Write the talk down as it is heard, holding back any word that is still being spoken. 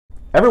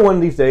Everyone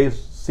these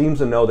days seems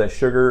to know that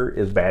sugar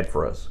is bad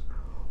for us.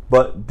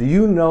 But do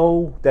you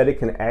know that it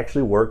can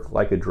actually work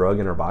like a drug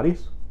in our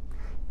bodies?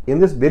 In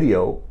this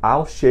video,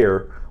 I'll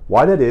share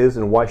why that is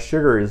and why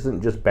sugar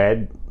isn't just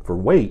bad for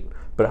weight,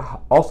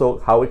 but also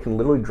how it can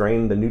literally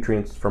drain the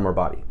nutrients from our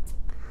body.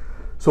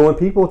 So when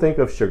people think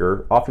of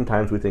sugar,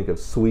 oftentimes we think of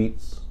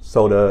sweets,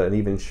 soda, and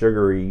even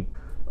sugary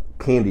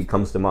candy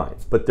comes to mind.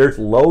 But there's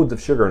loads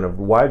of sugar in a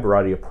wide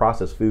variety of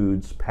processed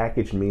foods,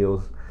 packaged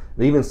meals,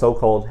 and even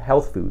so-called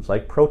health foods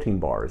like protein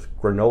bars,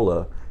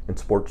 granola, and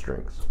sports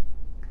drinks.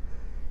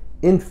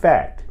 In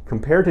fact,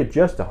 compared to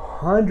just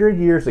 100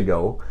 years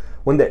ago,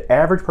 when the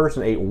average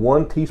person ate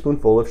 1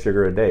 teaspoonful of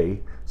sugar a day,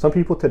 some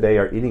people today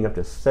are eating up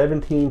to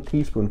 17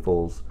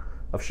 teaspoonfuls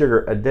of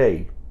sugar a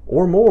day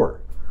or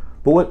more.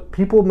 But what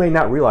people may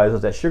not realize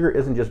is that sugar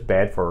isn't just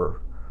bad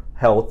for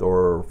health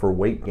or for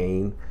weight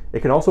gain.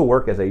 It can also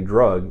work as a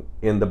drug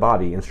in the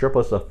body and strip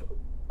us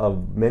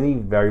of many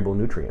valuable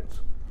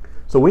nutrients.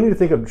 So we need to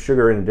think of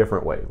sugar in a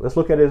different way. Let's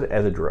look at it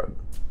as a drug.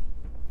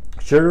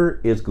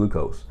 Sugar is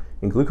glucose,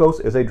 and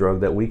glucose is a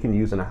drug that we can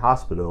use in a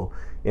hospital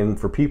and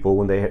for people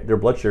when their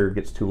blood sugar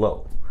gets too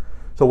low.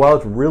 So while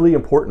it's really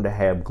important to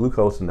have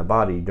glucose in the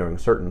body during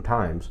certain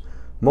times,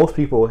 most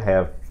people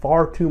have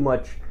far too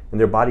much and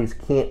their bodies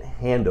can't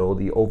handle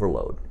the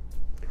overload.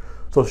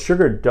 So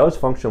sugar does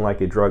function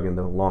like a drug in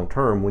the long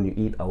term when you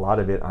eat a lot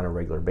of it on a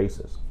regular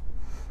basis,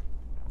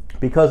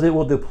 because it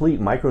will deplete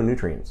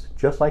micronutrients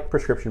just like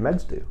prescription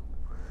meds do.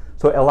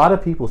 So a lot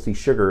of people see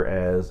sugar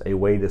as a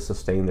way to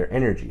sustain their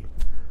energy,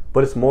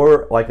 but it's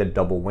more like a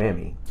double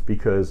whammy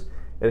because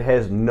it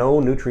has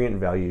no nutrient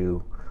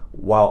value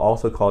while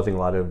also causing a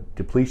lot of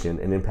depletion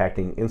and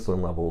impacting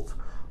insulin levels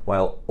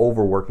while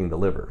overworking the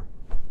liver.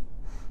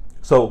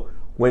 So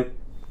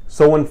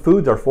when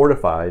foods are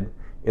fortified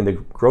in the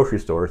grocery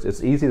stores,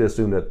 it's easy to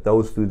assume that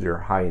those foods are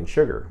high in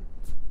sugar.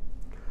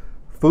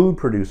 Food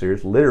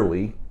producers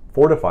literally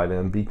fortify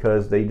them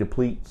because they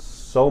deplete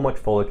so much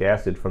folic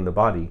acid from the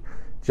body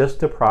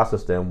just to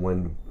process them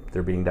when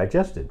they're being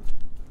digested.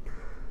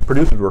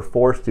 Producers were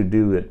forced to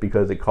do it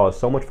because it caused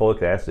so much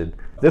folic acid.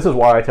 This is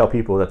why I tell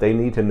people that they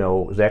need to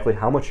know exactly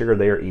how much sugar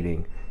they are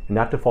eating and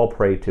not to fall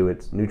prey to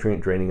its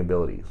nutrient draining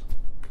abilities.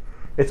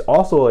 It's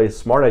also a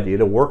smart idea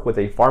to work with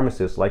a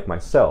pharmacist like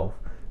myself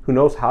who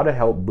knows how to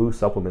help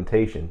boost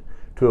supplementation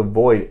to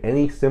avoid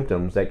any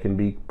symptoms that can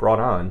be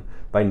brought on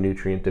by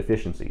nutrient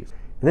deficiencies.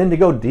 And then to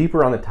go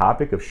deeper on the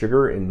topic of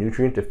sugar and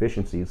nutrient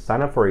deficiencies,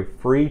 sign up for a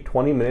free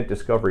 20-minute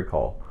discovery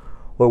call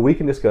where we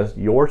can discuss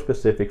your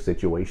specific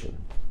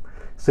situation.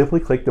 Simply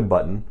click the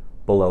button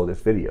below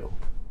this video.